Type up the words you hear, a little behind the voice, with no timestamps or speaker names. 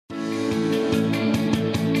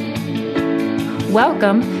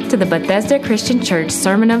Welcome to the Bethesda Christian Church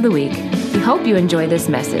Sermon of the Week. We hope you enjoy this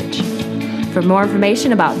message. For more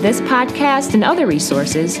information about this podcast and other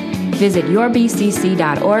resources, visit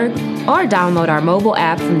yourbcc.org or download our mobile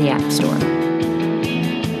app from the App Store.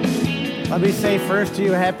 Let me say first to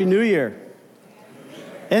you, Happy New Year.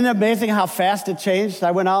 Isn't it amazing how fast it changed?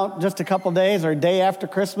 I went out just a couple days or a day after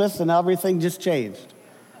Christmas and everything just changed.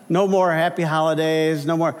 No more happy holidays,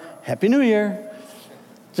 no more Happy New Year.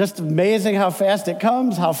 Just amazing how fast it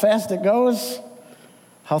comes, how fast it goes,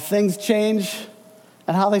 how things change,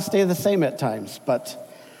 and how they stay the same at times. But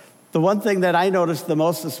the one thing that I noticed the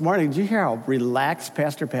most this morning, did you hear how relaxed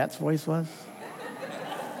Pastor Pat's voice was?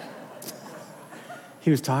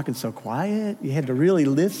 He was talking so quiet, you had to really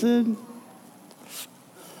listen.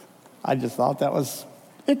 I just thought that was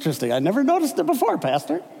interesting. I never noticed it before,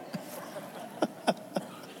 Pastor.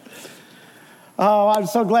 Oh, I'm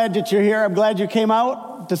so glad that you're here. I'm glad you came out.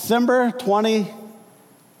 December 29th,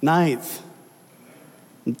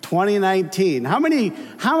 2019. How many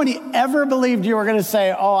ever believed you were going to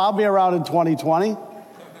say, oh, I'll be around in 2020?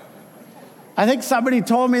 I think somebody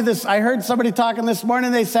told me this. I heard somebody talking this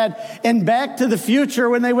morning. They said, in Back to the Future,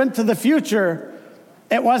 when they went to the future,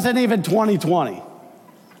 it wasn't even 2020.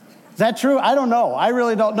 Is that true? I don't know. I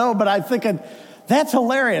really don't know, but I'm thinking, that's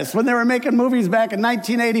hilarious. When they were making movies back in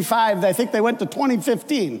 1985, I think they went to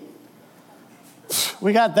 2015.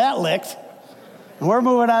 We got that licked. And we're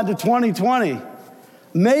moving on to 2020.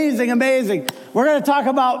 Amazing, amazing. We're going to talk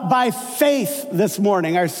about By Faith this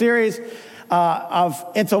morning. Our series of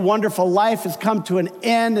It's a Wonderful Life has come to an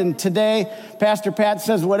end. And today, Pastor Pat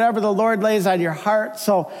says, whatever the Lord lays on your heart.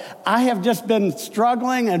 So I have just been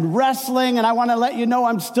struggling and wrestling. And I want to let you know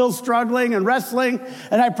I'm still struggling and wrestling.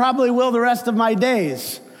 And I probably will the rest of my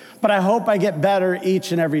days. But I hope I get better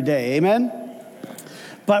each and every day. Amen?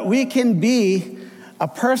 But we can be a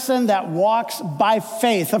person that walks by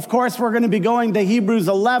faith. Of course, we're going to be going to Hebrews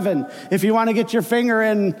 11. If you want to get your finger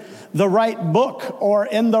in the right book or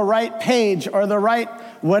in the right page or the right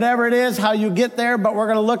whatever it is, how you get there. But we're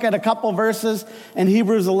going to look at a couple verses in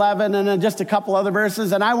Hebrews 11 and then just a couple other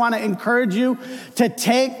verses. And I want to encourage you to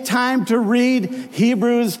take time to read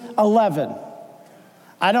Hebrews 11.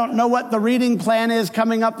 I don't know what the reading plan is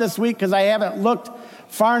coming up this week because I haven't looked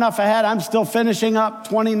far enough ahead. I'm still finishing up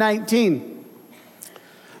 2019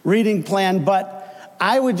 reading plan, but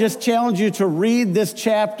I would just challenge you to read this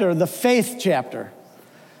chapter, the faith chapter.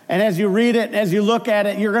 And as you read it, as you look at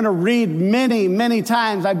it, you're going to read many, many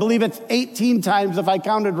times. I believe it's 18 times if I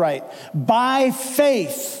counted right. By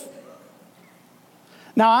faith.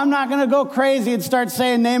 Now, I'm not going to go crazy and start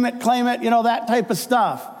saying name it, claim it, that type of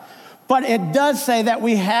stuff. But it does say that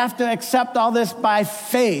we have to accept all this by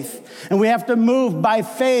faith. And we have to move by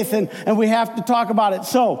faith. And we have to talk about it.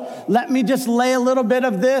 So let me just lay a little bit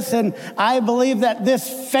of this. And I believe that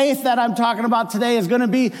this faith that I'm talking about today is going to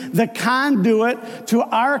be the conduit to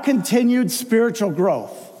our continued spiritual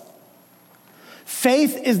growth.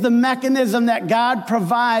 Faith is the mechanism that God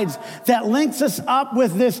provides that links us up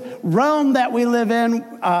with this realm that we live in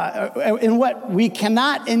what we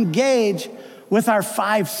cannot engage with our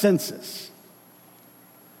five senses.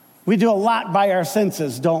 We do a lot by our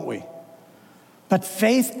senses, don't we? But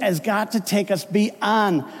faith has got to take us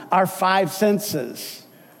beyond our five senses.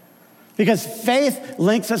 Because faith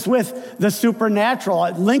links us with the supernatural.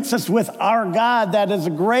 It links us with our God that is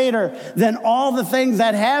greater than all the things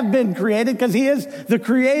that have been created, because he is the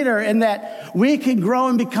creator, and that we can grow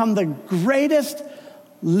and become the greatest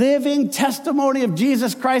living testimony of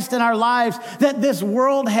Jesus Christ in our lives that this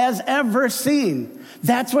world has ever seen.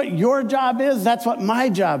 That's what your job is. That's what my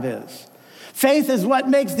job is. Faith is what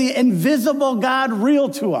makes the invisible God real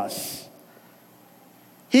to us.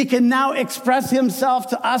 He can now express himself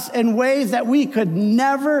to us in ways that we could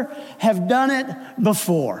never have done it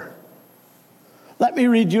before. Let me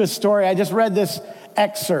read you a story. I just read this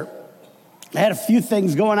excerpt. I had a few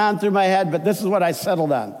things going on through my head, but this is what I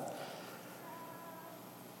settled on.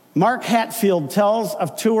 Mark Hatfield tells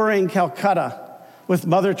of touring Calcutta with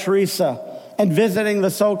Mother Teresa and visiting the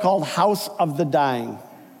so-called House of the Dying,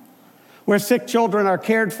 where sick children are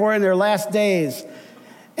cared for in their last days,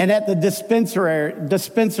 and at the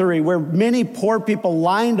dispensary where many poor people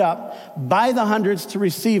lined up by the hundreds to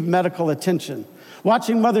receive medical attention.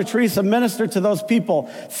 Watching Mother Teresa minister to those people,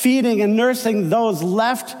 feeding and nursing those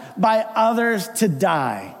left by others to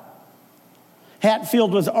die.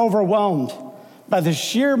 Hatfield was overwhelmed by the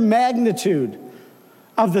sheer magnitude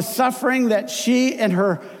of the suffering that she and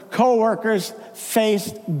her co-workers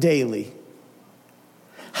faced daily.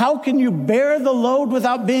 How can you bear the load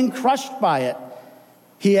without being crushed by it?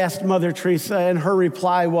 He asked Mother Teresa, and her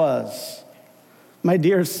reply was, my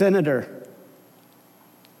dear Senator,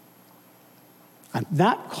 I'm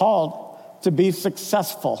not called to be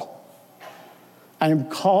successful. I am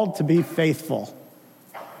called to be faithful.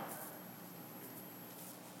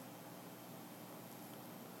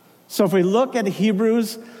 So if we look at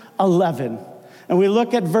Hebrews 11, and we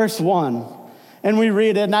look at verse 1, and we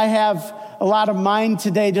read it, and I have a lot of mine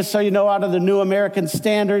today, just so you know, out of the New American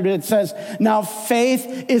Standard. It says, now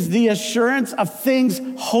faith is the assurance of things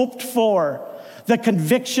hoped for, the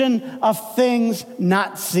conviction of things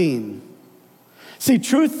not seen. See,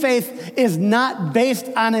 true faith is not based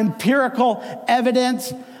on empirical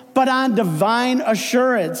evidence, but on divine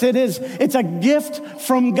assurance. It's a gift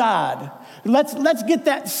from God. Let's get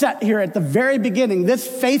that set here at the very beginning. This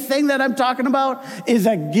faith thing that I'm talking about is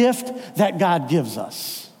a gift that God gives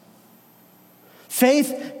us.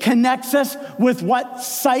 Faith connects us with what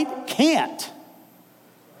sight can't.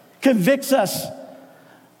 Convicts us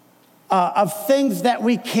of things that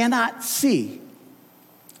we cannot see.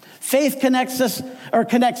 Faith connects us, or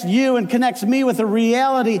connects you and connects me with a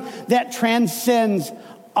reality that transcends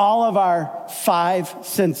all of our five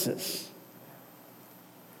senses.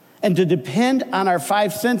 And to depend on our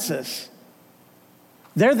five senses,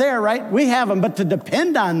 they're there, right? We have them, but to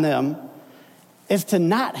depend on them is to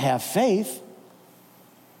not have faith.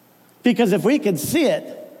 Because if we can see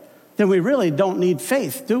it, then we really don't need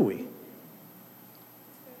faith, do we?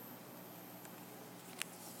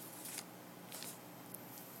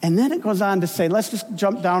 And then it goes on to say, let's just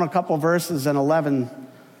jump down a couple verses in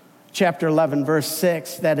chapter 11, verse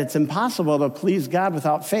 6, that it's impossible to please God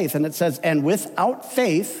without faith. And it says, and without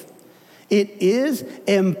faith, it is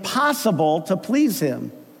impossible to please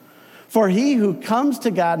him. For he who comes to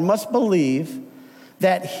God must believe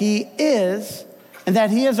that he is, and that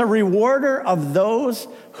he is a rewarder of those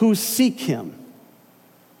who seek him.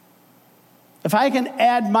 If I can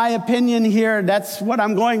add my opinion here, that's what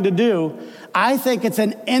I'm going to do. I think it's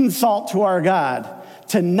an insult to our God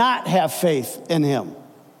to not have faith in him.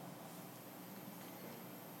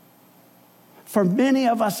 For many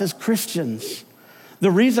of us as Christians,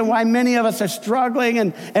 the reason why many of us are struggling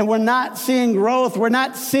and we're not seeing growth, we're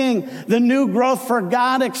not seeing the new growth for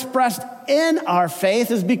God expressed in our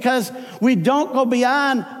faith is because we don't go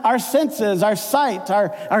beyond our senses, our sight,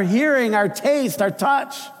 our hearing, our taste, our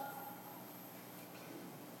touch.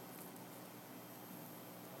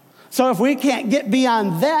 So if we can't get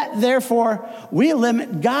beyond that, therefore, we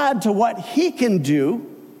limit God to what he can do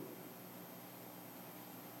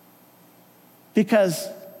because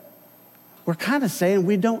we're kind of saying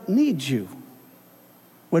we don't need you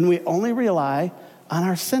when we only rely on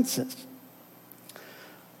our senses.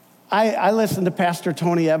 I listen to Pastor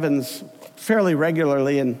Tony Evans fairly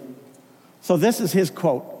regularly, and so this is his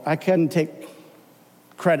quote. I couldn't take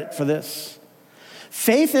credit for this.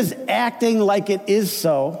 Faith is acting like it is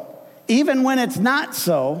so, even when it's not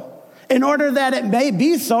so, in order that it may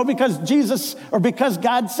be so because Jesus or because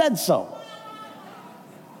God said so.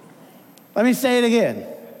 Let me say it again.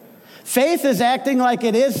 Faith is acting like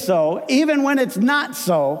it is so, even when it's not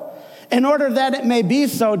so, in order that it may be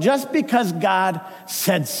so, just because God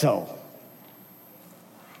said so.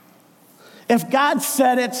 If God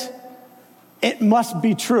said it, it must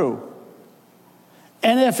be true.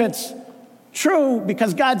 And if it's true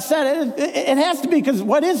because God said it, it has to be because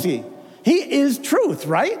what is he? He is truth,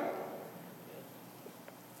 right?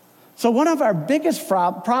 So one of our biggest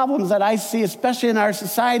problems that I see, especially in our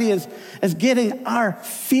society, is getting our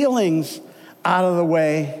feelings out of the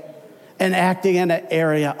way and acting in an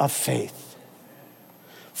area of faith.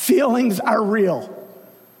 Feelings are real.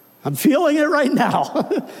 I'm feeling it right now.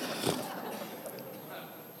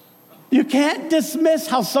 You can't dismiss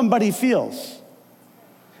how somebody feels.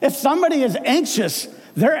 If somebody is anxious,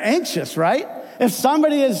 they're anxious, right? If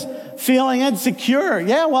somebody is feeling insecure,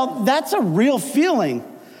 yeah, well, that's a real feeling.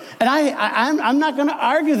 And I'm not going to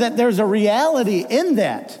argue that there's a reality in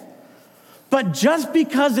that. But just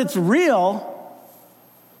because it's real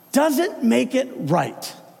doesn't make it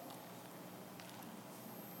right.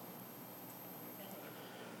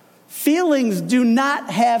 Feelings do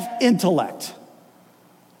not have intellect.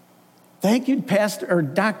 Thank you, Pastor or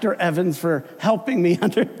Dr. Evans, for helping me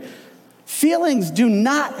under. Feelings do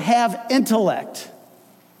not have intellect.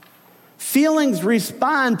 Feelings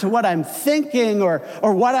respond to what I'm thinking or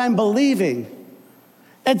what I'm believing.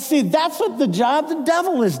 And see, that's what the job the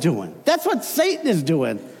devil is doing. That's what Satan is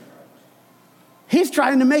doing. He's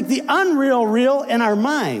trying to make the unreal real in our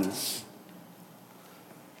minds.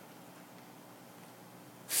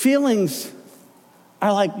 Feelings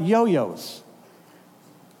are like yo-yos.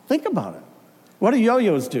 Think about it. What do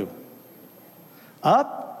yo-yos do?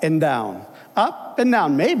 Up and down,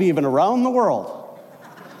 maybe even around the world.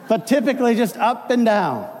 But typically just up and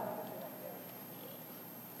down.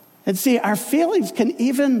 And see, our feelings can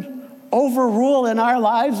even overrule in our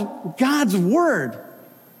lives God's word.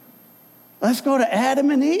 Let's go to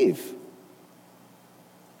Adam and Eve.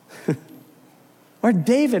 Or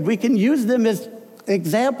David, we can use them as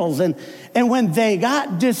examples. And when they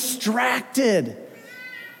got distracted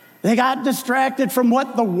from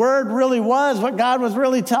what the word really was, what God was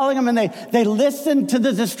really telling them, and they listened to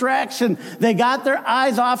the distraction. They got their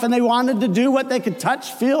eyes off and they wanted to do what they could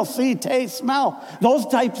touch, feel, see, taste, smell, those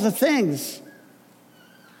types of things.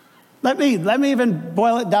 Let me even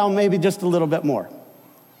boil it down maybe just a little bit more.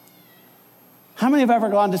 How many have ever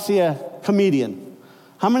gone to see a comedian?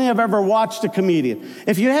 How many have ever watched a comedian?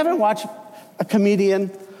 If you haven't watched a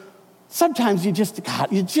comedian, sometimes you just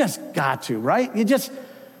got to, right?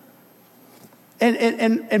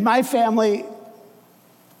 In my family,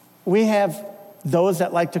 we have those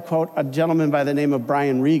that like to quote a gentleman by the name of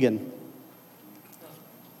Brian Regan.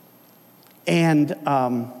 And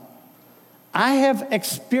I've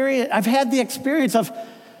had the experience of,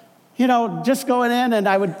 just going in, and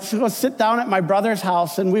I would go sit down at my brother's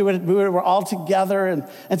house, and we were all together,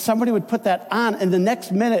 and somebody would put that on, and the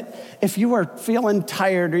next minute, if you were feeling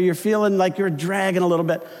tired or you're feeling like you're dragging a little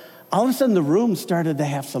bit, all of a sudden the room started to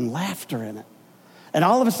have some laughter in it. And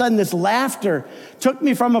all of a sudden, this laughter took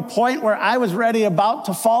me from a point where I was about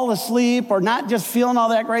to fall asleep or not just feeling all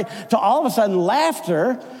that great to all of a sudden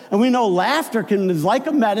laughter. And we know laughter is like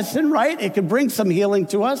a medicine, right? It can bring some healing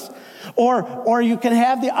to us. Or you can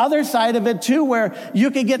have the other side of it too, where you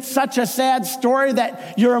can get such a sad story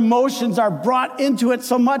that your emotions are brought into it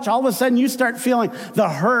so much. All of a sudden, you start feeling the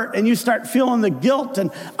hurt and you start feeling the guilt, and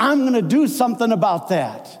I'm going to do something about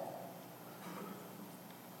that.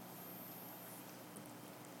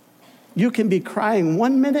 You can be crying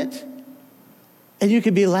 1 minute, and you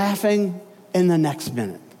can be laughing in the next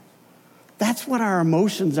minute. That's what our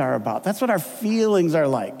emotions are about. That's what our feelings are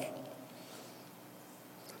like.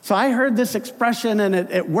 So I heard this expression, and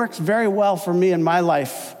it works very well for me in my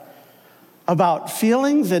life, about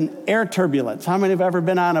feelings and air turbulence. How many have ever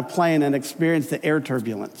been on a plane and experienced the air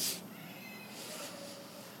turbulence?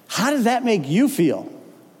 How does that make you feel?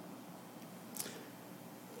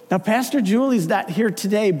 Now, Pastor Julie's not here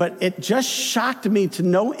today, but it just shocked me to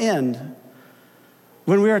no end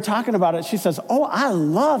when we were talking about it. She says, "Oh, I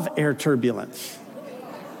love air turbulence."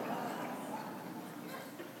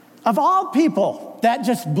 Of all people, that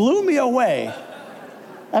just blew me away.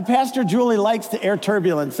 That Pastor Julie likes the air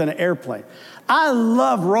turbulence in an airplane. I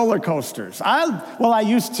love roller coasters. I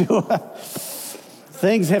used to.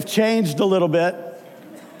 Things have changed a little bit.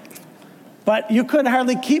 But you couldn't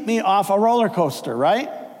hardly keep me off a roller coaster, right?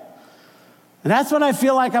 And that's what I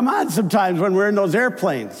feel like I'm on sometimes when we're in those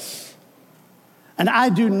airplanes. And I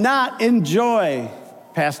do not enjoy,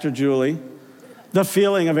 Pastor Julie, the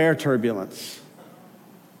feeling of air turbulence.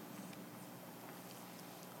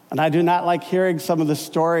 And I do not like hearing some of the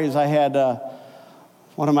stories. I had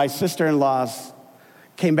one of my sister-in-laws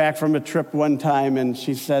came back from a trip one time, and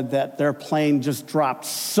she said that their plane just dropped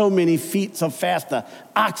so many feet so fast the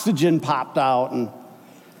oxygen popped out, and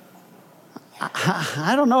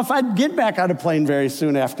I don't know if I'd get back on a plane very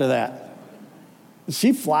soon after that.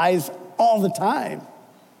 She flies all the time.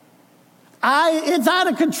 It's out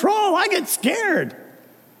of control. I get scared.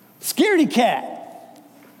 Scaredy cat.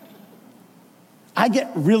 I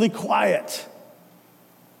get really quiet.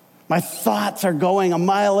 My thoughts are going a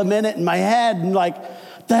mile a minute in my head, and like,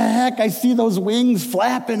 the heck, I see those wings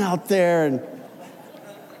flapping out there.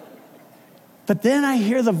 But then I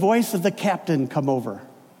hear the voice of the captain come over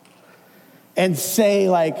and say,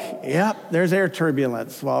 like, "Yep, there's air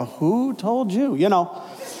turbulence." Well, who told you?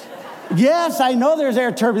 Yes, I know there's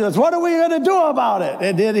air turbulence. What are we going to do about it?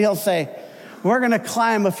 And then he'll say, "We're going to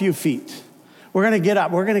climb a few feet. We're going to get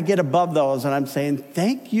up. We're going to get above those." And I'm saying,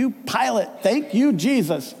 "Thank you, pilot. Thank you,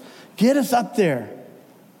 Jesus. Get us up there."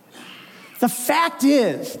 The fact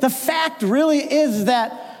really is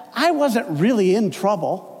that I wasn't really in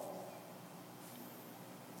trouble.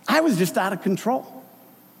 I was just out of control.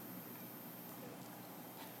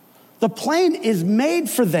 The plane is made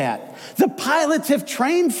for that. The pilots have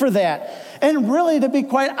trained for that. And really, to be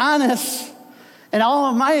quite honest, in all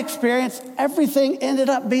of my experience, everything ended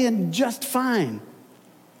up being just fine.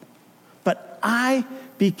 But I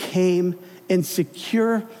became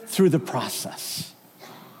insecure through the process.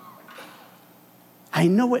 I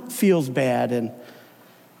know it feels bad,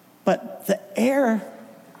 but the air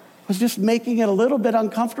was just making it a little bit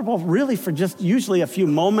uncomfortable, really, for just usually a few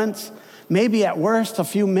moments. Maybe at worst, a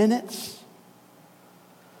few minutes.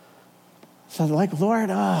 So like, Lord,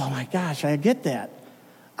 oh my gosh, I get that.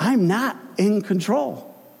 I'm not in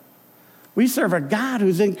control. We serve a God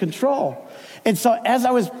who's in control. And so as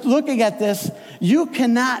I was looking at this, you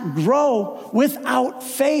cannot grow without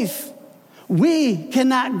faith. We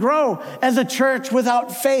cannot grow as a church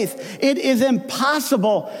without faith. It is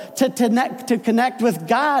impossible to connect with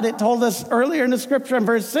God. It told us earlier in the scripture in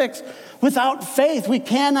verse 6, without faith, we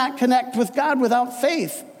cannot connect with God without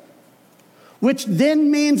faith. Which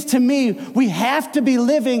then means to me, we have to be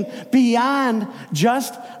living beyond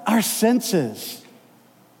just our senses.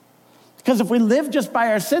 Because if we live just by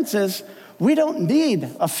our senses, we don't need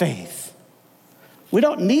a faith. We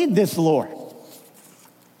don't need this Lord.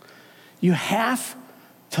 You have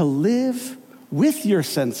to live with your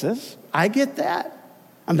senses. I get that.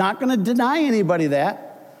 I'm not going to deny anybody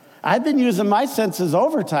that. I've been using my senses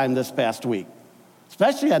overtime this past week,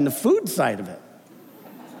 especially on the food side of it.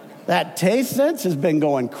 That taste sense has been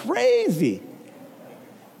going crazy.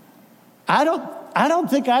 I don't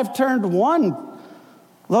think I've turned one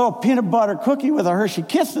little peanut butter cookie with a Hershey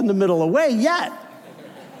Kiss in the middle away yet.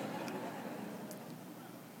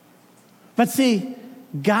 But see,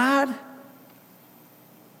 God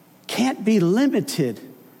can't be limited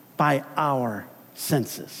by our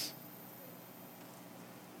senses.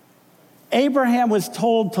 Abraham was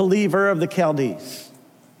told to leave Ur of the Chaldees.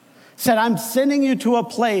 Said, I'm sending you to a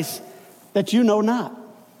place that you know not.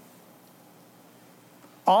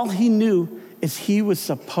 All he knew is he was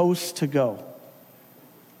supposed to go.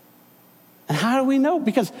 And how do we know?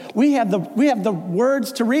 Because we have the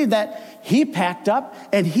words to read that he packed up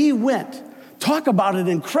and he went. Talk about an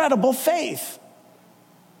incredible faith.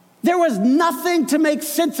 There was nothing to make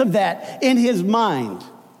sense of that in his mind.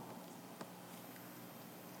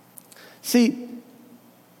 See,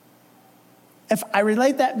 if I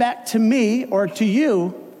relate that back to me or to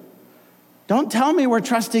you, don't tell me we're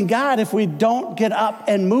trusting God if we don't get up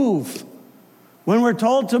and move. When we're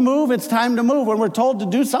told to move, it's time to move. When we're told to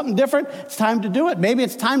do something different, it's time to do it. Maybe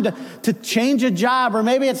it's time to change a job, or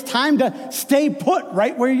maybe it's time to stay put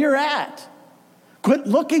right where you're at. Quit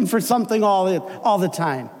looking for something all the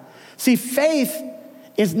time. See, faith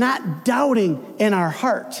is not doubting in our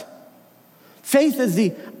heart. Faith is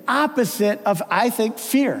the opposite of, I think,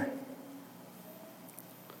 fear.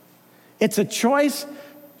 It's a choice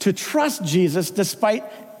to trust Jesus despite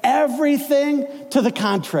everything to the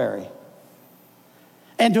contrary,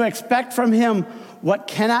 and to expect from him what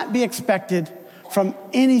cannot be expected from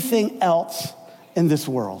anything else in this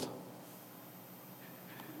world.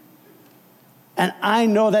 And I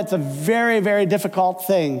know that's a very, very difficult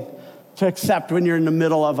thing to accept when you're in the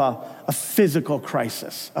middle of a physical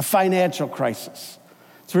crisis, a financial crisis.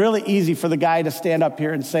 It's really easy for the guy to stand up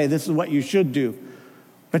here and say, this is what you should do,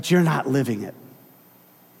 but you're not living it.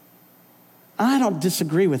 I don't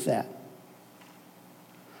disagree with that.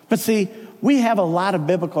 But see, we have a lot of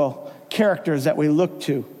biblical characters that we look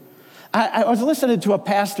to. I was listening to a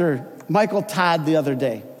pastor, Michael Todd, the other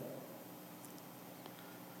day.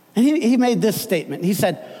 And he made this statement. He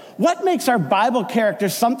said, what makes our Bible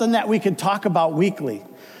characters something that we can talk about weekly?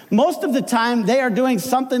 Most of the time, they are doing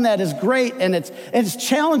something that is great, and it's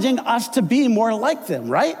challenging us to be more like them,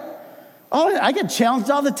 right? Oh, I get challenged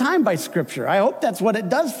all the time by Scripture. I hope that's what it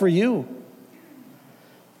does for you.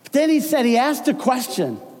 But then he said, he asked a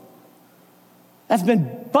question that's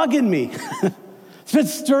been bugging me. It's been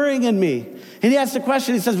stirring in me. And he asked the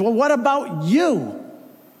question, he says, well, what about you?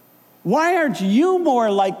 Why aren't you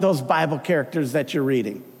more like those Bible characters that you're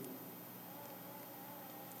reading?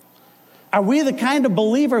 Are we the kind of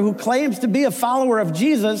believer who claims to be a follower of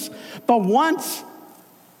Jesus, but once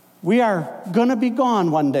we are going to be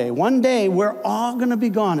gone one day we're all going to be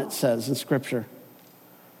gone, it says in Scripture.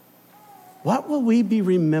 What will we be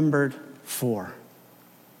remembered for?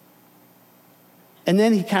 And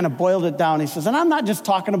then he kind of boiled it down. He says, and I'm not just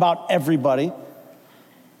talking about everybody.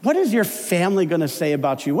 What is your family going to say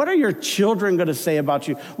about you? What are your children going to say about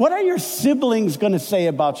you? What are your siblings going to say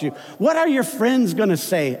about you? What are your friends going to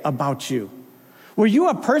say about you? Were you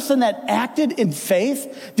a person that acted in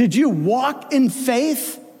faith? Did you walk in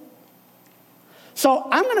faith? So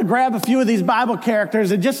I'm going to grab a few of these Bible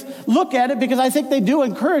characters and just look at it, because I think they do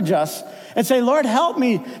encourage us, and say, Lord, help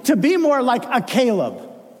me to be more like a Caleb.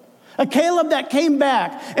 A Caleb that came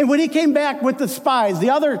back, and when he came back with the spies, the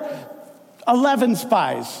other 11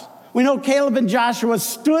 spies, we know Caleb and Joshua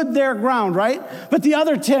stood their ground, right? But the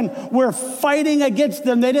other 10 were fighting against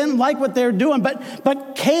them. They didn't like what they were doing,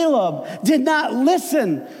 but Caleb did not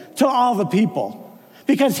listen to all the people,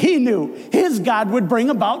 because he knew his God would bring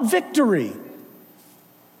about victory.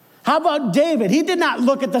 How about David? He did not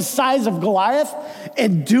look at the size of Goliath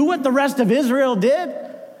and do what the rest of Israel did.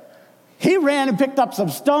 He ran and picked up some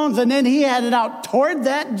stones, and then he headed out toward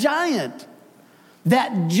that giant.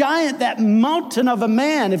 That giant, that mountain of a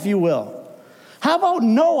man, if you will. How about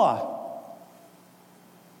Noah?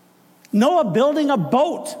 Noah building a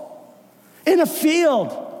boat in a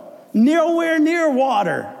field, nowhere near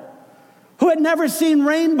water, who had never seen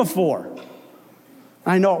rain before.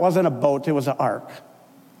 I know it wasn't a boat, it was an ark.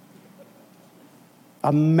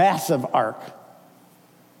 A massive ark.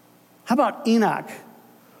 How about Enoch,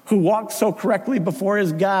 who walked so correctly before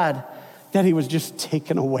his God that he was just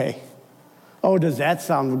taken away? Oh, does that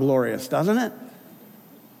sound glorious, doesn't it?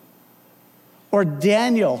 Or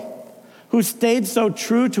Daniel, who stayed so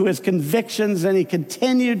true to his convictions and he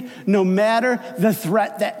continued no matter the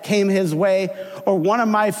threat that came his way. Or one of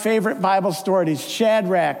my favorite Bible stories,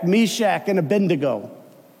 Shadrach, Meshach, and Abednego.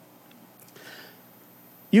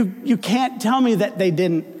 You can't tell me that they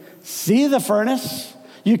didn't see the furnace.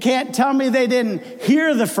 You can't tell me they didn't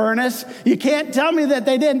hear the furnace. You can't tell me that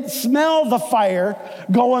they didn't smell the fire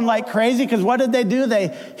going like crazy, because what did they do?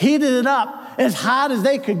 They heated it up as hot as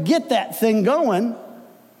they could get that thing going.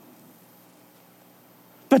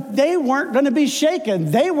 But they weren't going to be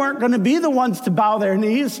shaken. They weren't going to be the ones to bow their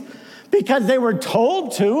knees because they were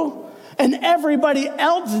told to, and everybody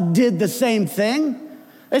else did the same thing.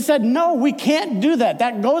 They said, no, we can't do that.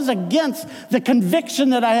 That goes against the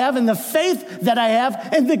conviction that I have and the faith that I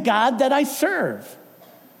have in the God that I serve.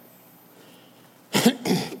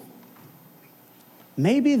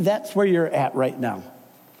 Maybe that's where you're at right now.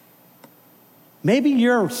 Maybe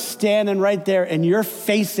you're standing right there and you're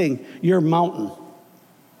facing your mountain.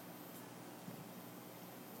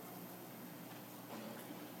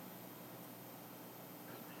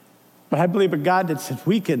 But I believe a God that said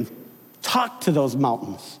we can talk to those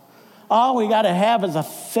mountains. All we got to have is a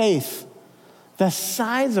faith the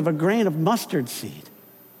size of a grain of mustard seed.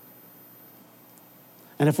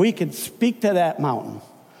 And if we could speak to that mountain.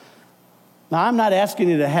 Now, I'm not asking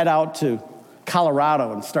you to head out to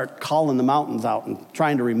Colorado and start calling the mountains out and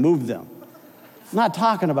trying to remove them. I'm not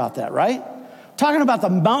talking about that, right? I'm talking about the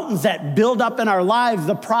mountains that build up in our lives,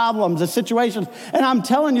 the problems, the situations. And I'm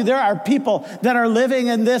telling you, there are people that are living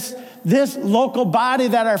in this local body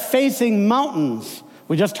that are facing mountains.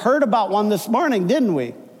 We just heard about one this morning, didn't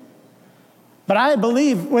we? But I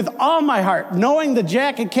believe with all my heart, knowing the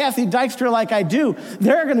Jack and Kathy Dykstra like I do,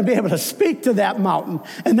 they're going to be able to speak to that mountain.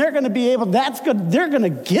 And they're going to be able, they're going to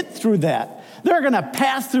get through that. They're going to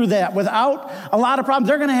pass through that without a lot of problems.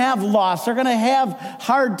 They're going to have loss. They're going to have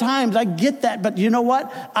hard times. I get that. But you know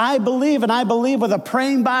what? I believe with a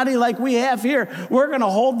praying body like we have here, we're going to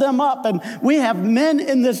hold them up. And we have men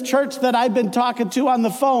in this church that I've been talking to on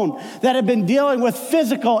the phone that have been dealing with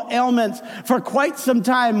physical ailments for quite some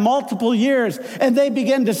time, multiple years. And they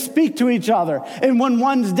begin to speak to each other. And when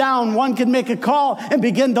one's down, one can make a call and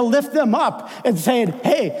begin to lift them up and say,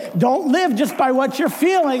 hey, don't live just by what you're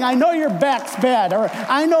feeling. I know your back's bad, or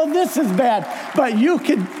I know this is bad, but you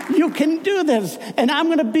can do this, and I'm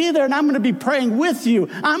going to be there, and I'm going to be praying with you.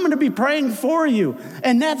 I'm going to be praying for you,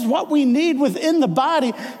 and that's what we need within the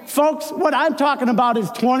body. Folks, what I'm talking about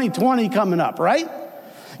is 2020 coming up, right?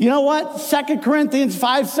 You know what? 2 Corinthians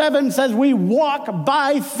 5:7 says we walk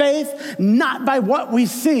by faith, not by what we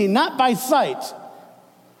see, not by sight.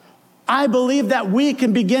 I believe that we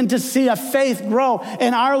can begin to see a faith grow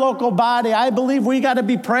in our local body. I believe we got to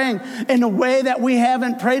be praying in a way that we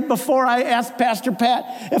haven't prayed before. I asked Pastor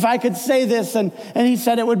Pat if I could say this, and he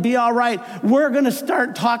said it would be all right. We're going to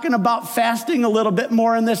start talking about fasting a little bit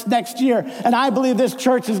more in this next year, and I believe this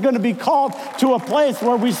church is going to be called to a place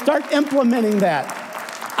where we start implementing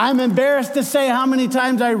that. I'm embarrassed to say how many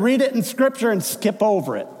times I read it in Scripture and skip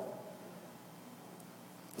over it.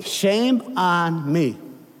 Shame on me.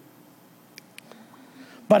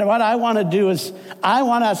 But what I want to do is I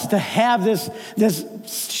want us to have this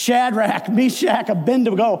Shadrach, Meshach,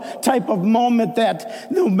 Abednego type of moment that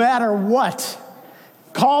no matter what,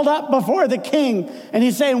 called up before the king, and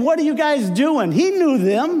he's saying, what are you guys doing? He knew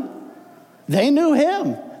them. They knew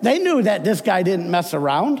him. They knew that this guy didn't mess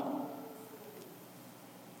around.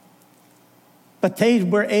 But they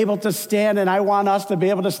were able to stand, and I want us to be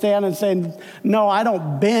able to stand and say, no, I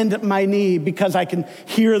don't bend my knee because I can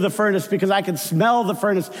hear the furnace, because I can smell the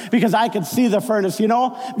furnace, because I can see the furnace,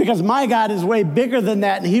 because my God is way bigger than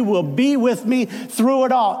that, and he will be with me through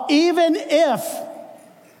it all. Even if,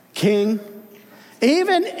 King,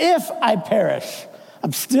 even if I perish,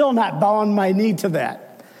 I'm still not bowing my knee to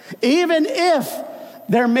that. Even if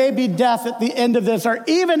there may be death at the end of this, or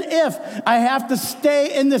even if I have to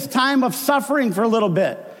stay in this time of suffering for a little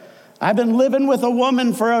bit. I've been living with a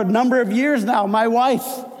woman for a number of years now, my wife.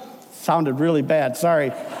 Sounded really bad,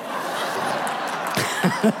 sorry.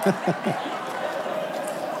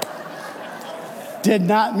 Did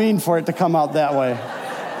not mean for it to come out that way.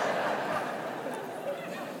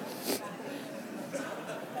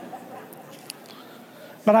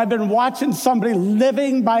 But I've been watching somebody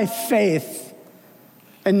living by faith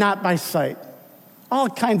and not by sight. All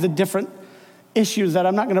kinds of different issues that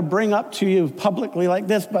I'm not going to bring up to you publicly like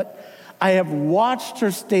this, but I have watched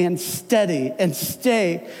her stand steady and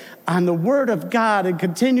stay on the word of God and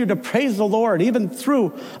continue to praise the Lord, even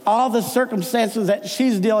through all the circumstances that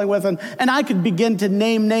she's dealing with. And I could begin to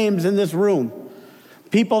name names in this room,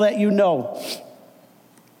 people that you know.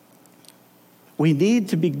 We need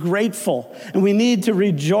to be grateful, and we need to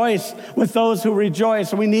rejoice with those who rejoice,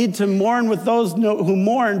 and we need to mourn with those who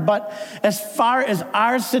mourn. But as far as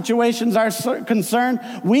our situations are concerned,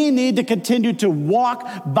 we need to continue to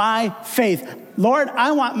walk by faith. Lord,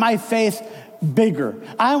 I want my faith bigger.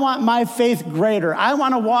 I want my faith greater. I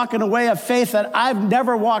want to walk in a way of faith that I've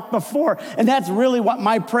never walked before. And that's really what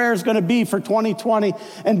my prayer is going to be for 2020.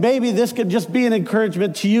 And maybe this could just be an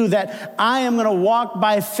encouragement to you that I am going to walk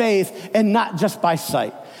by faith and not just by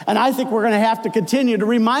sight. And I think we're going to have to continue to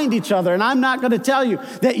remind each other. And I'm not going to tell you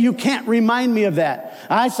that you can't remind me of that.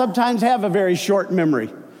 I sometimes have a very short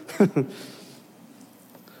memory.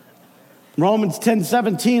 Romans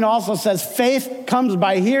 10:17 also says, faith comes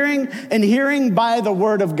by hearing, and hearing by the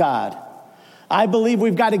word of God. I believe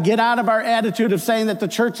we've got to get out of our attitude of saying that the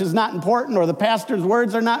church is not important or the pastor's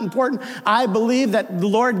words are not important. I believe that the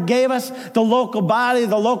Lord gave us the local body,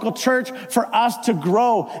 the local church, for us to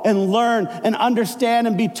grow and learn and understand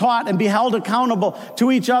and be taught and be held accountable to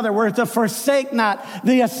each other. We're to forsake not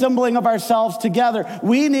the assembling of ourselves together.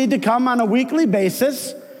 We need to come on a weekly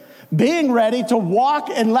basis, being ready to walk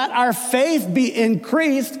and let our faith be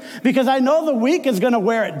increased, because I know the week is going to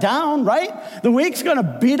wear it down, right? The week's going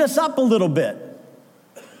to beat us up a little bit.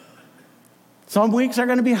 Some weeks are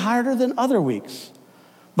going to be harder than other weeks.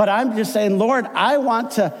 But I'm just saying, Lord, I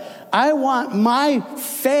want my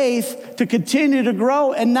faith to continue to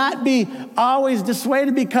grow and not be always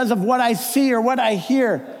dissuaded because of what I see or what I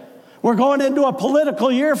hear. We're going into a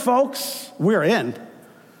political year, folks. We're in.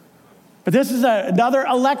 But this is another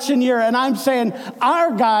election year, and I'm saying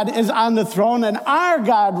our God is on the throne, and our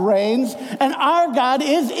God reigns, and our God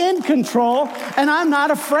is in control, and I'm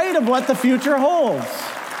not afraid of what the future holds.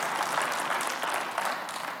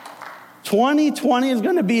 2020 is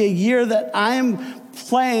going to be a year that I'm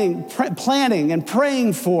planning and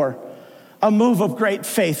praying for a move of great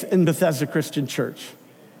faith in Bethesda Christian Church.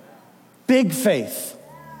 Big faith.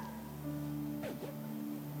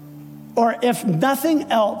 Or if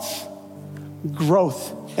nothing else,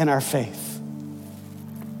 growth in our faith.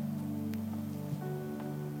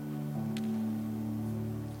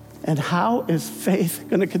 And how is faith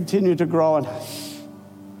going to continue to grow in us?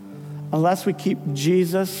 Unless we keep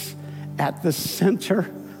Jesus at the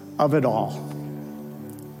center of it all.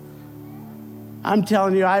 I'm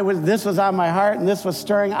telling you, this was on my heart and this was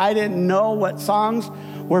stirring. I didn't know what songs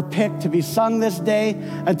were picked to be sung this day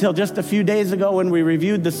until just a few days ago when we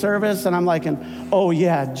reviewed the service, and I'm like, oh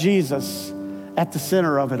yeah, Jesus at the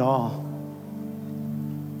center of it all.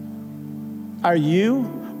 Are you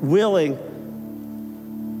willing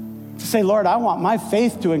to say, Lord, I want my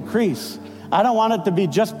faith to increase? I don't want it to be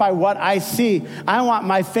just by what I see. I want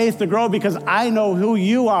my faith to grow because I know who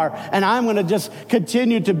you are, and I'm going to just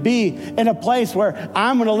continue to be in a place where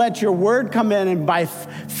I'm going to let your word come in, and by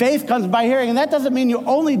faith comes by hearing. And that doesn't mean you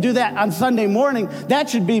only do that on Sunday morning. That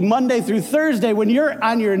should be Monday through Thursday when you're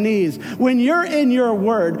on your knees, when you're in your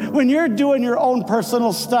word, when you're doing your own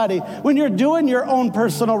personal study, when you're doing your own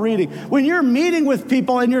personal reading, when you're meeting with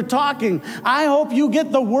people and you're talking. I hope you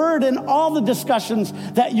get the word in all the discussions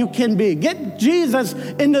that you can be. Get Jesus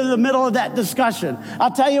into the middle of that discussion. I'll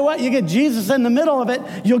tell you what, you get Jesus in the middle of it,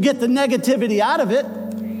 you'll get the negativity out of it.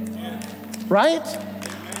 Right?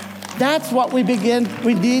 That's what we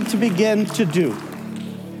need to begin to do.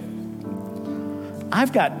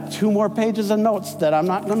 I've got 2 more pages of notes that I'm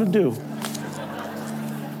not going to do.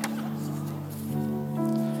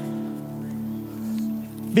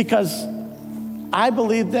 Because I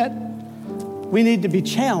believe that we need to be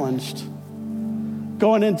challenged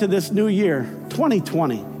going into this new year,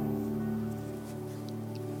 2020.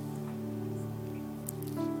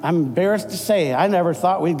 I'm embarrassed to say, I never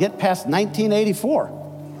thought we'd get past 1984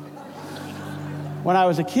 when I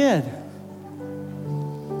was a kid.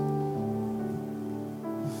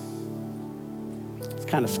 It's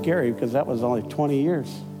kind of scary because that was only 20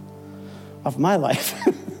 years of my life.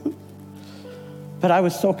 But I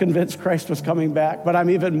was so convinced Christ was coming back, but I'm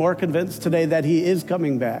even more convinced today that he is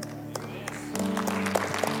coming back.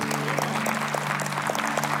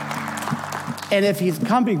 And if he's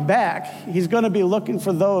coming back, he's going to be looking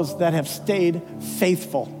for those that have stayed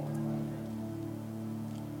faithful.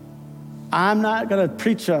 I'm not going to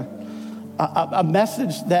preach a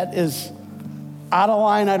message that is out of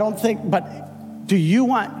line, I don't think, but do you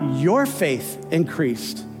want your faith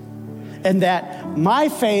increased? And that my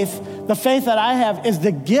faith, the faith that I have, is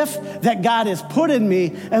the gift that God has put in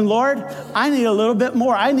me. And Lord, I need a little bit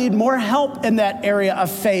more. I need more help in that area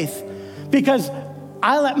of faith because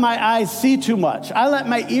I let my eyes see too much. I let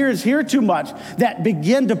my ears hear too much that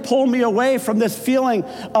begin to pull me away from this feeling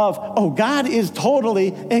of, oh, God is totally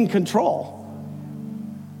in control.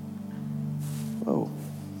 Whoa,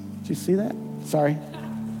 did you see that? Sorry.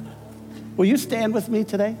 Will you stand with me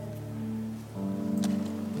today?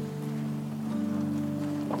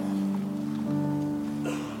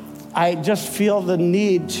 I just feel the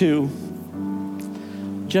need to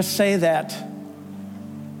just say that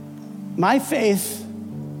my faith,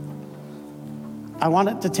 I want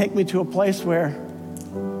it to take me to a place where,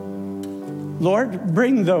 Lord,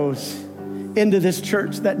 bring those into this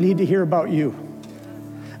church that need to hear about you.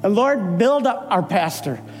 And Lord, build up our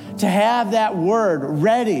pastor to have that word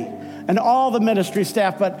ready, and all the ministry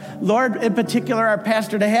staff, but Lord, in particular, our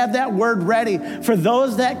pastor, to have that word ready for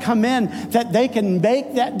those that come in, that they can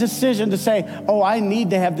make that decision to say, oh, I need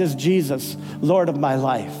to have this Jesus, Lord of my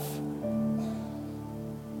life.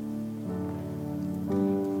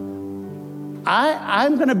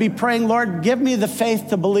 I'm going to be praying, Lord, give me the faith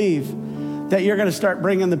to believe that you're going to start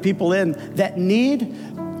bringing the people in that need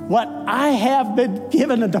what I have been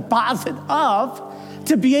given a deposit of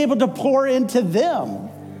to be able to pour into them.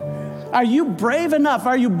 Are you brave enough?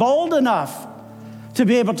 Are you bold enough to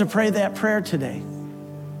be able to pray that prayer today?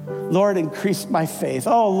 Lord, increase my faith.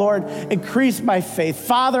 Oh, Lord, increase my faith.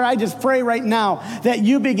 Father, I just pray right now that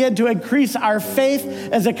you begin to increase our faith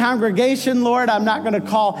as a congregation. Lord, I'm not going to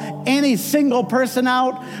call any single person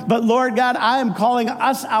out, but Lord God, I am calling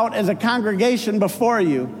us out as a congregation before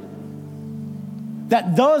you.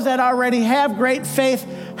 That those that already have great faith,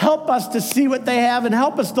 help us to see what they have and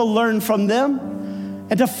help us to learn from them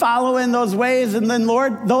and to follow in those ways. And then,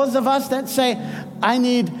 Lord, those of us that say, I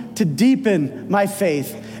need to deepen my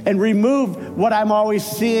faith and remove what I'm always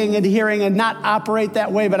seeing and hearing and not operate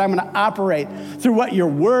that way, but I'm going to operate through what your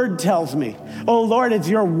word tells me. Oh, Lord, it's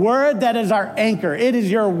your word that is our anchor. It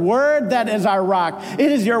is your word that is our rock.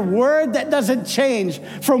 It is your word that doesn't change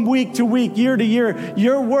from week to week, year to year.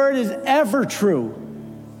 Your word is ever true.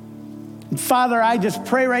 And Father, I just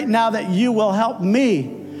pray right now that you will help me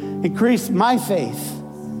increase my faith.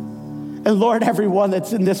 And Lord, everyone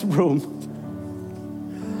that's in this room,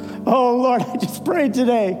 oh Lord, I just pray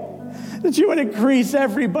today that you would increase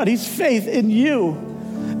everybody's faith in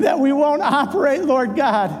you, that we won't operate, Lord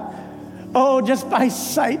God, oh, just by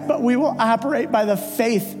sight, but we will operate by the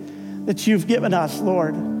faith that you've given us,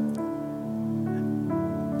 Lord.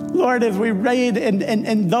 Lord, as we read,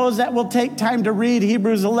 and those that will take time to read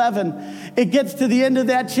Hebrews 11, it gets to the end of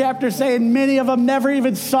that chapter saying many of them never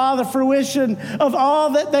even saw the fruition of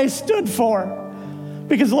all that they stood for.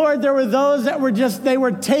 Because, Lord, there were those that were they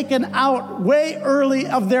were taken out way early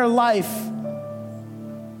of their life,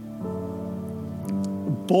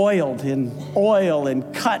 boiled in oil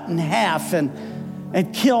and cut in half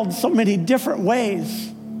and killed so many different ways.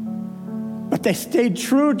 But they stayed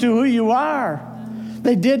true to who you are.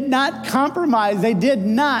 They did not compromise. They did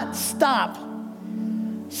not stop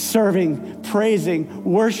serving, praising,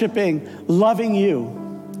 worshiping, loving you.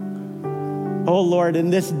 Oh, Lord, in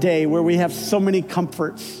this day where we have so many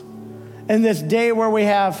comforts, in this day where we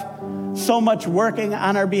have so much working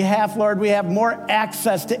on our behalf, Lord, we have more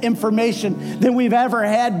access to information than we've ever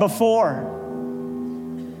had before.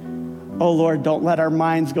 Oh, Lord, don't let our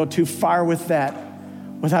minds go too far with that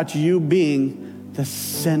without you being the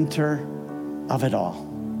center of it all.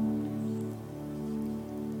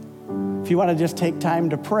 If you want to just take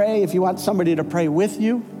time to pray, if you want somebody to pray with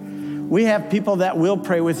you, we have people that will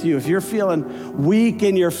pray with you. If you're feeling weak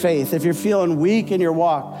in your faith, if you're feeling weak in your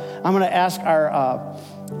walk, I'm going to ask our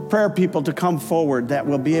prayer people to come forward that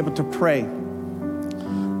will be able to pray.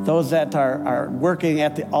 Those that are working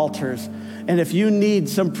at the altars. And if you need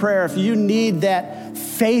some prayer, if you need that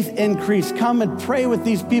faith increase, come and pray with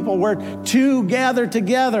these people. We're two gather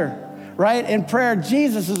together, right, in prayer.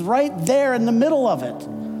 Jesus is right there in the middle of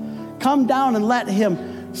it. Come down and let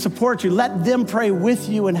him support you. Let them pray with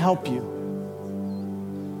you and help you.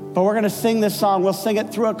 But we're going to sing this song. We'll sing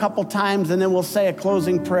it through a couple times, and then we'll say a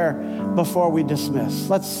closing prayer before we dismiss.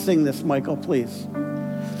 Let's sing this, Michael, please.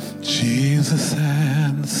 Jesus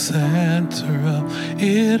and the center of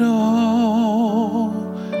it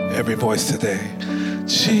all. Every voice today.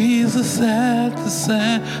 Jesus at the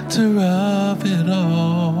center of it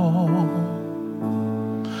all.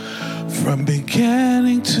 From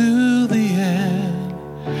beginning to the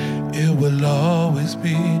end, it will always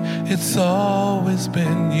be, it's always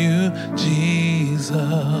been you, Jesus.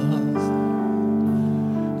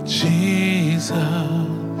 Jesus.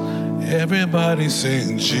 Everybody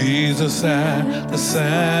sing Jesus at the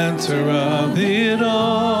center of it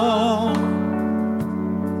all.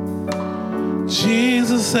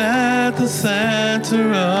 Jesus at the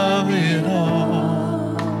center of it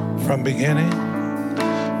all. From beginning to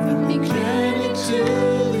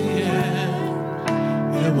the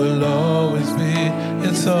end, it will always be,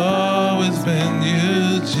 it's always been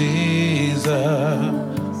you, Jesus.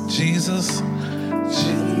 Jesus,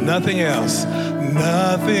 nothing else.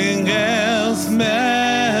 Nothing else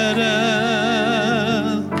matters.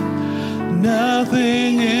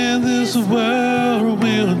 Nothing in this world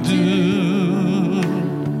will do.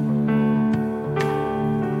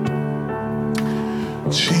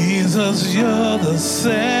 Jesus, you're the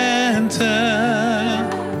center.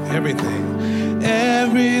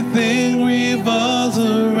 Everything revolves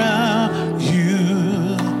around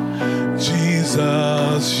you.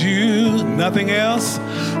 Jesus, you, nothing else.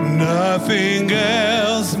 Nothing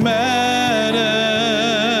else matters.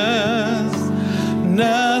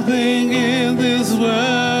 Nothing in this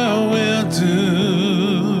world will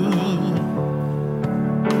do.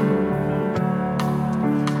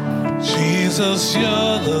 Jesus,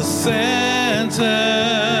 you're the center.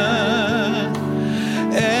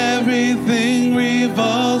 Everything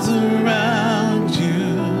revolves around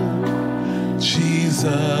you.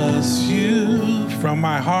 Jesus, you, from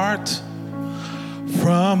my heart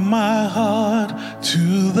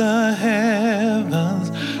to the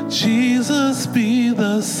heavens, Jesus be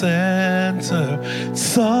the center.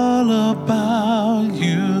 It's all about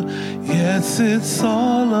you. Yes, it's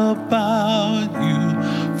all about you.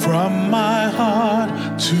 From my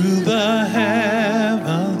heart to the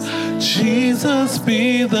heavens, Jesus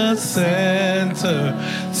be the center.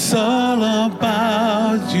 It's all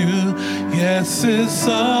about you. Yes, it's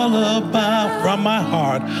all about, from my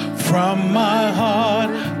heart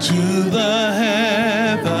to the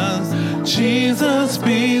heavens, Jesus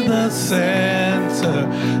be the center.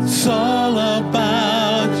 It's all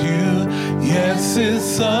about you. Yes,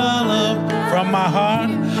 it's all about, from my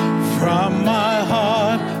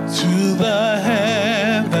heart to the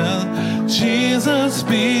heavens, Jesus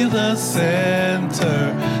be the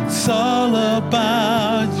center. It's all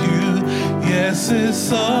about you. Yes,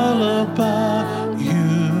 it's all about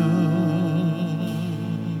you.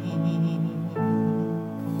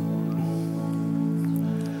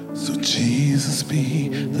 So Jesus be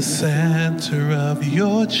the center of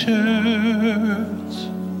your church.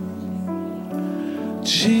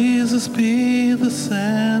 Jesus be the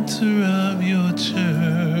center of your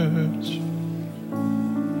church.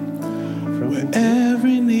 Where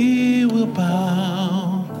every knee will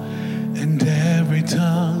bow and every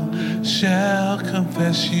tongue shall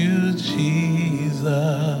confess you, Jesus.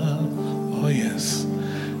 Oh yes,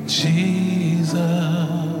 Jesus.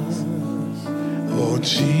 Oh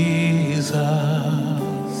Jesus.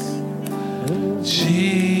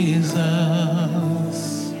 Jesus.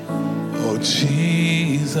 Oh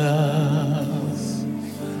Jesus.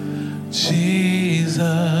 Jesus.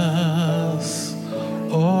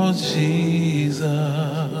 Oh Jesus.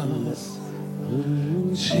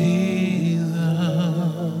 Jesus.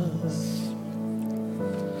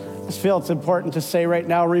 I just feel it's important to say right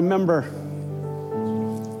now, remember,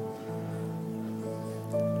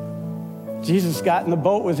 Jesus got in the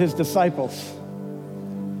boat with his disciples.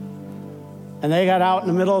 And they got out in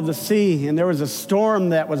the middle of the sea, and there was a storm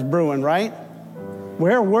that was brewing, right?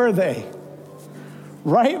 Where were they?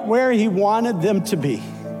 Right where he wanted them to be.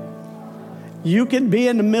 You can be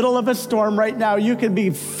in the middle of a storm right now. You could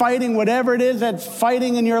be fighting whatever it is that's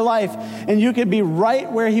fighting in your life, and you could be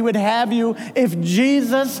right where he would have you if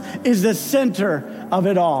Jesus is the center of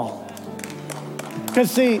it all.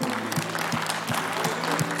 Because see,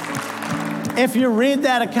 if you read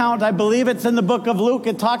that account, I believe it's in the book of Luke,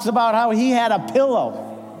 it talks about how he had a pillow.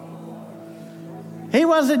 He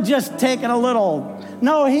wasn't just taking a little,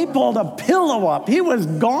 no, he pulled a pillow up. He was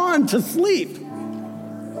gone to sleep.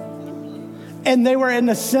 And they were in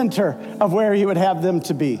the center of where he would have them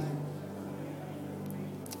to be.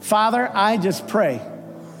 Father, I just pray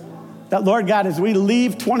that, Lord God, as we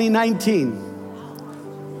leave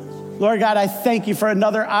 2019, Lord God, I thank you for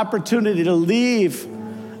another opportunity to leave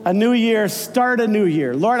a new year, start a new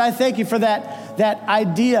year. Lord, I thank you for that that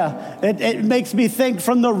idea. It makes me think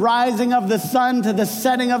from the rising of the sun to the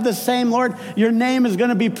setting of the same, Lord, your name is going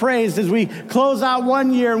to be praised as we close out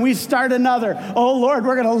one year and we start another. Oh, Lord,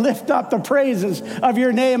 we're going to lift up the praises of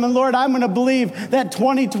your name. And Lord, I'm going to believe that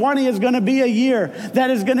 2020 is going to be a year that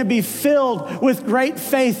is going to be filled with great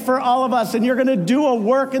faith for all of us. And you're going to do a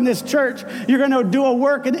work in this church. You're going to do a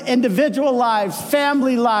work in individual lives,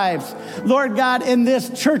 family lives, Lord God, in this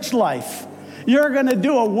church life. You're going to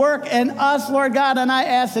do a work in us, Lord God, and I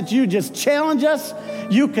ask that you just challenge us.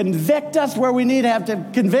 You convict us where we need to have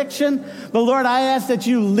conviction. But Lord, I ask that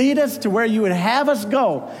you lead us to where you would have us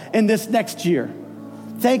go in this next year.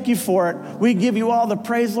 Thank you for it. We give you all the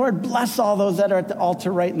praise, Lord. Bless all those that are at the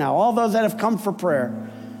altar right now, all those that have come for prayer.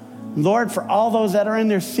 Lord, for all those that are in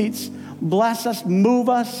their seats, bless us, move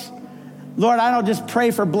us. Lord, I don't just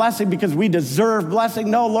pray for blessing because we deserve blessing.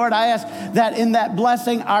 No, Lord, I ask that in that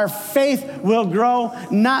blessing, our faith will grow,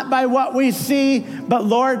 not by what we see, but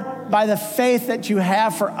Lord, by the faith that you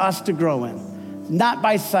have for us to grow in. Not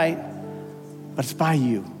by sight, but it's by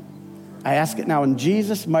you. I ask it now in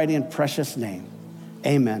Jesus' mighty and precious name.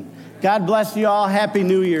 Amen. God bless you all. Happy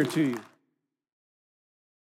New Year to you.